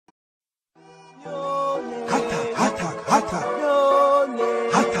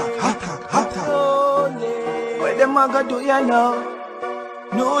them I go do ya now.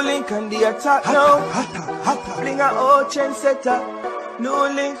 NEWLINK and the attack now. Bring a old chain setter.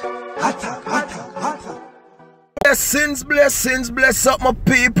 NEWLINK. Blessings, bless up my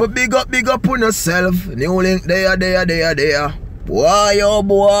people. Big up on yourself. NEWLINK, there. Boy, oh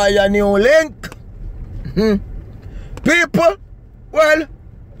boy, a NEWLINK. People, well,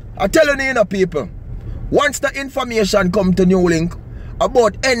 I tell you, people, once the information come to NEWLINK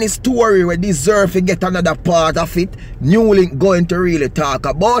about any story we deserve to get another part of it, NEWLINK going to really talk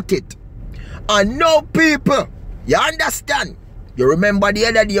about it. And now, people, you understand? You remember the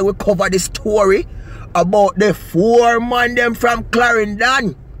other day we covered the story about the 4 man them from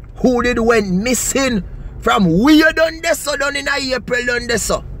CLAREND0N who did went missing from we done this done in April done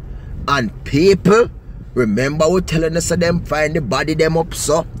this. And people, remember we telling us them find the body them up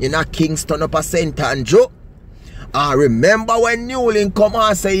so in a Kingston up a St. Andrew. I remember when NEWLINK come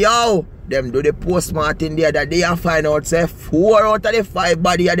and say, yo, them do the postmortem the other day and find out say 4 out of the 5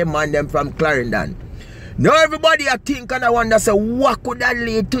 body of the man them from CLAREND0N. Now everybody I think and I wonder say what could that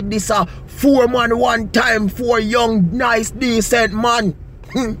lead to this 4 man one time, 4 young, nice, decent man.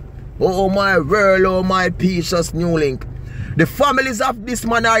 Oh my world, oh my precious NEWLINK. The families of this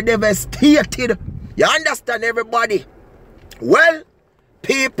man are devastated. You understand everybody? Well,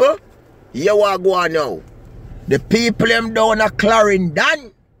 people, here we go on now. The people them down at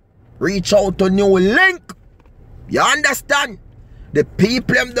CLAREND0N reach out to NEWLINK. You understand? The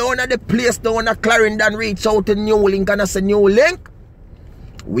people them down at the place down at CLAREND0N reach out to NEWLINK and I say NEWLINK.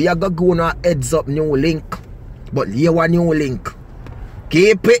 We are going to heads up NEWLINK. But here we NEWLINK.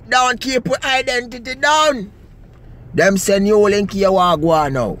 Keep it down, keep your identity down. Them say NEWLINK here we go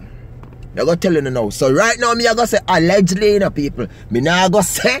on now. They go tell you now. So right now me I go say allegedly, you know, people. Me now go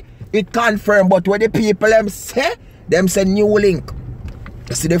say it confirmed, but what the people them say NEWLINK.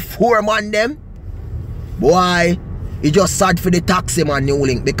 You see the 4 man them? Boy, it just sad for the taxi man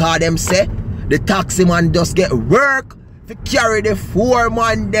NEWLINK because them say the taxi man just get work to carry the 4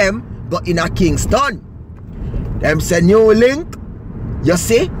 man them go in a Kingston. Them say NEWLINK. You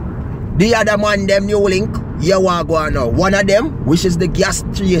see? The other man them NEWLINK, here we go on now. One of them, which is the gas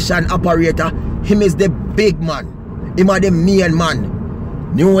station operator, him is the big man. Him are the main man.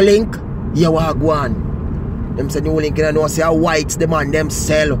 NEWLINK, here we go on. Them say NEWLINK, you know, say whites, the man them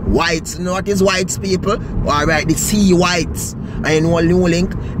sell whites. You know what is whites, people? Alright, the sea whites. And you know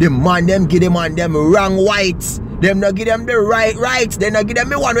NEWLINK, the man them give the man them wrong whites. Them not give them the right rights. They not give them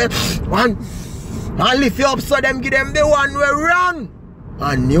the one and lift you up so them give them the one way wrong.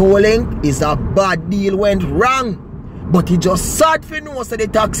 And NEWLINK is a bad deal went wrong. But he just sad for no so the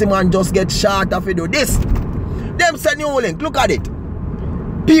taxi man just get shot if he do this. Them say NEWLINK, look at it.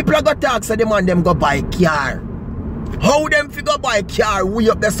 People are got tax so the man them go buy car. How them figure buy car way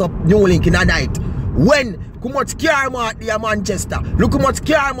up this up NEWLINK in a night? When how much car mark there Manchester? Look how much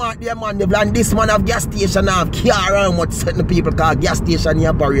car mark there man. And this man have gas station have car and much certain people call gas station here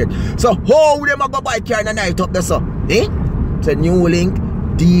operate. So how them a go buy car in a night up this up? Eh? So NEWLINK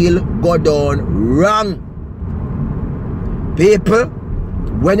deal go down wrong. People,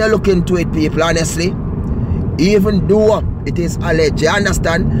 when you look into it, people, honestly, even though it is alleged, you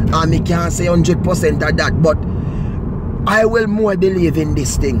understand, and me can't say 100% of that, but I will more believe in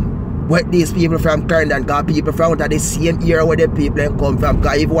this thing. What these people from CLAREND0N, because people from out of the same era where the people come from,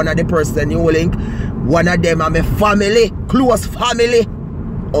 because if one of the person NEWLINK, one of them are my family, close family.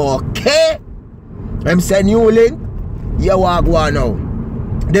 Okay? I'm saying NEWLINK, here we go on now.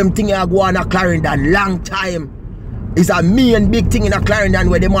 Them thing I go on a CLAREND0N long time. It's a main big thing in a CLAREND0N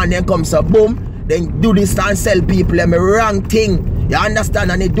where the man then comes so boom, then do this and sell people them a wrong thing. You understand?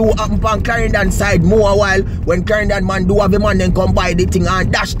 And it do happen on CLAREND0N side more a while when CLAREND0N man do have a man then come buy the thing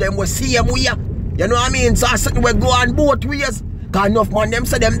and dash them we see them we. You know what I mean? So something we go on both ways. Cause enough man them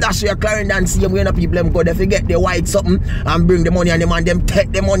say them dash your CLAREND0N see them when the people them go they forget the white something and bring the money and the man them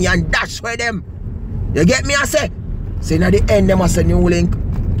take the money and dash for them. You get me I say? So in the end them I say NEWLINK.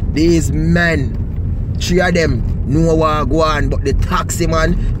 These men, 3 of them know what go on, but the taxi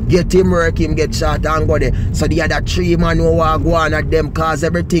man get him work, him get shot and go there. So the other 3 man know what go on at them cause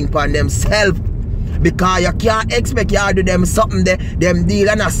everything upon themselves. Because you can't expect you to do them something there, them deal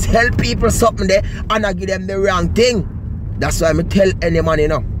and sell people something there and I give them the wrong thing. That's why I tell any man, you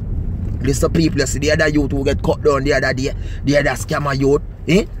know. Listen people, see the other youth who get cut down the other day, the other scammer youth,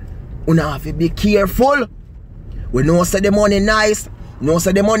 eh? You have to be careful. We know say the money nice. No,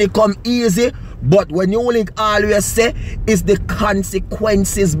 so the money come easy, but when NEWLINK always say is the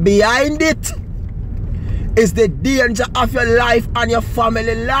consequences behind it. It's the danger of your life and your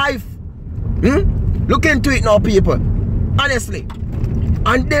family life. Look into it now, people. Honestly,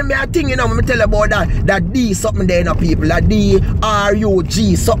 And then me a thing, you know, me tell you about that D something there in the people, that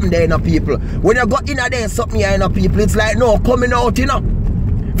D-R-U-G something there in the people. When you go in there something here in the people, it's like no coming out, you know.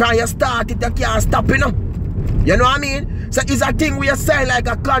 From you start it, you can't stop, you know. You know what I mean? So it's a thing we sign like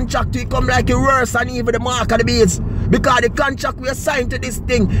a contract, we come like a worse and even the mark of the beats. Because the contract we assign to this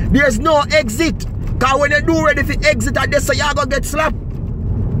thing, there's no exit. Because when you do ready for exit at this, so you're going to get slapped.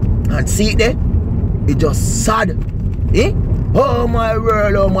 And see it there? It just sad. Eh? Oh my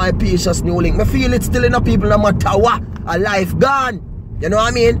world, oh my precious NEWLINK. Me feel it still in the people no matter what. A life gone. You know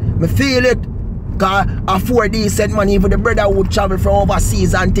what I mean? Me feel it. Because a 4 decent man, even the brother who travel from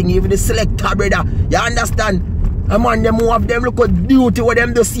overseas and thing, even the selector brother. You understand? A man them who have them look at duty with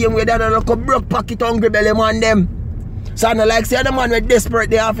them the same way, they don't look at broke pocket hungry belly man them. So I don't like say the man who desperate,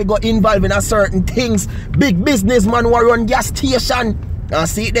 they have to go involved in a certain things. Big businessman who run gas station. You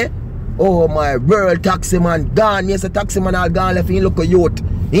see it there? Oh my world, taxi man gone. Yes, the taxi man all gone left in look at youth.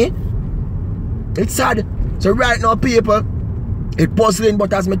 Eh? It's sad. So right now people, it's puzzling,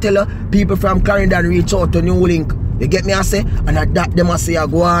 but as me tell you, people from CLAREND0N reach out to NEWLINK. You get me I say? And that them I say I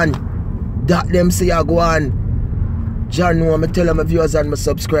go on. That them say I go on. John know me tell my viewers and my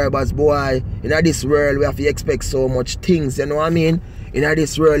subscribers, boy, in this world we have to expect so much things, you know what I mean? In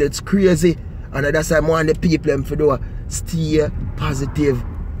this world it's crazy. And that's why I want the people them to do stay positive.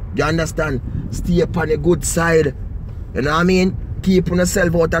 You understand? Stay upon the good side. You know what I mean? Keep on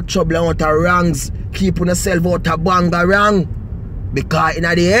yourself out of trouble and out of wrongs. Keep on yourself out of banga wrong. Because in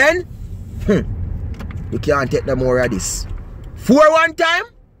the end, you can't take no more of this. 4-1 time?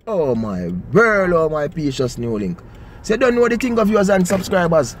 Oh my world, oh my precious NEWLINK. So you don't know the thing of viewers and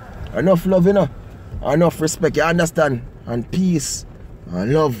subscribers. Enough love, you know. Enough respect, you understand? And peace,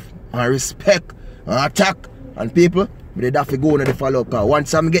 and love, and respect, and attack. And people, we have to go on the follow up.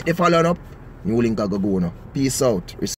 Once I get the follow up, NEWLINK will go now. Peace out.